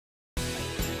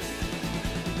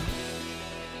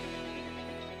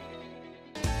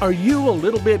Are you a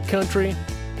little bit country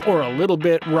or a little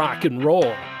bit rock and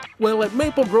roll? Well, at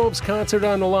Maple Grove's Concert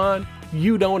on the Lawn,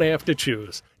 you don't have to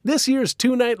choose. This year's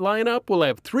two-night lineup will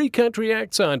have 3 country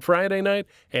acts on Friday night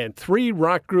and 3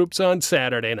 rock groups on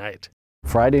Saturday night.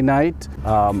 Friday night,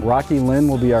 Rocky Lynn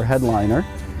will be our headliner.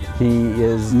 He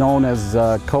is known as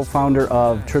co-founder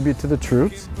of Tribute to the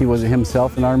Troops. He was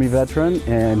himself an Army veteran,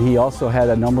 and he also had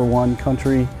a #1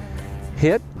 country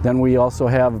hit. Then we also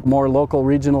have more local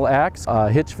regional acts,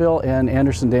 Hitchville and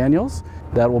Anderson Daniels.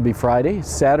 That will be Friday.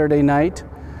 Saturday night,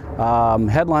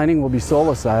 headlining will be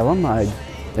Soul Asylum.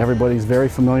 Everybody's very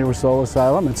familiar with Soul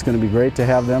Asylum. It's going to be great to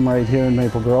have them right here in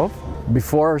Maple Grove.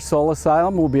 Before Soul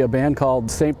Asylum will be a band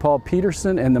called St. Paul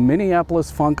Peterson and the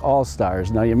Minneapolis Funk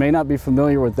All-Stars. Now, you may not be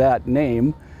familiar with that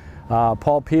name.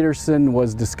 Paul Peterson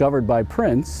was discovered by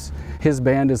Prince. His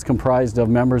band is comprised of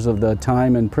members of the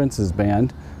Time and Prince's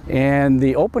band. And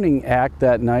the opening act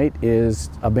that night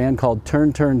is a band called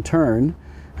Turn, Turn, Turn,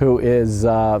 who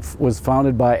was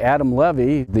founded by Adam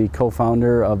Levy, the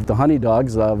co-founder of the Honey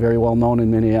Dogs, very well known in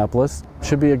Minneapolis.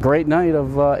 Should be a great night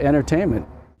of entertainment.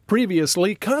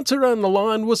 Previously, Concert on the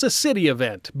Lawn was a city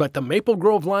event, but the Maple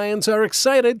Grove Lions are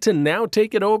excited to now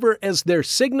take it over as their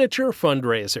signature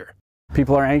fundraiser.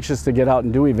 People are anxious to get out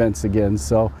and do events again,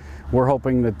 so we're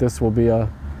hoping that this will be a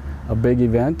big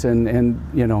event and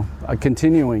you know,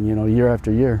 continuing, you know, year after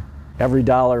year. Every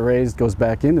dollar raised goes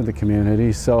back into the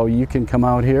community, so you can come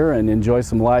out here and enjoy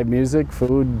some live music,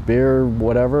 food, beer,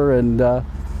 whatever, and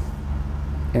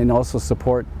also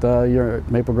support your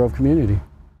Maple Grove community.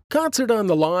 Concert on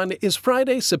the Lawn is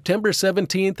Friday, September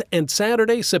 17th and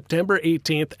Saturday, September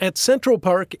 18th at Central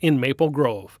Park in Maple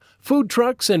Grove. Food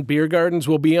trucks and beer gardens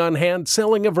will be on hand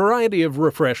selling a variety of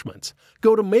refreshments.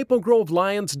 Go to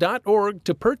maplegrovelions.org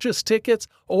to purchase tickets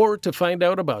or to find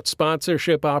out about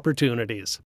sponsorship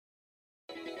opportunities.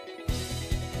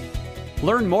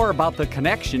 Learn more about The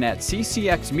Connection at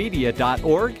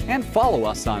ccxmedia.org and follow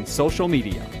us on social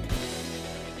media.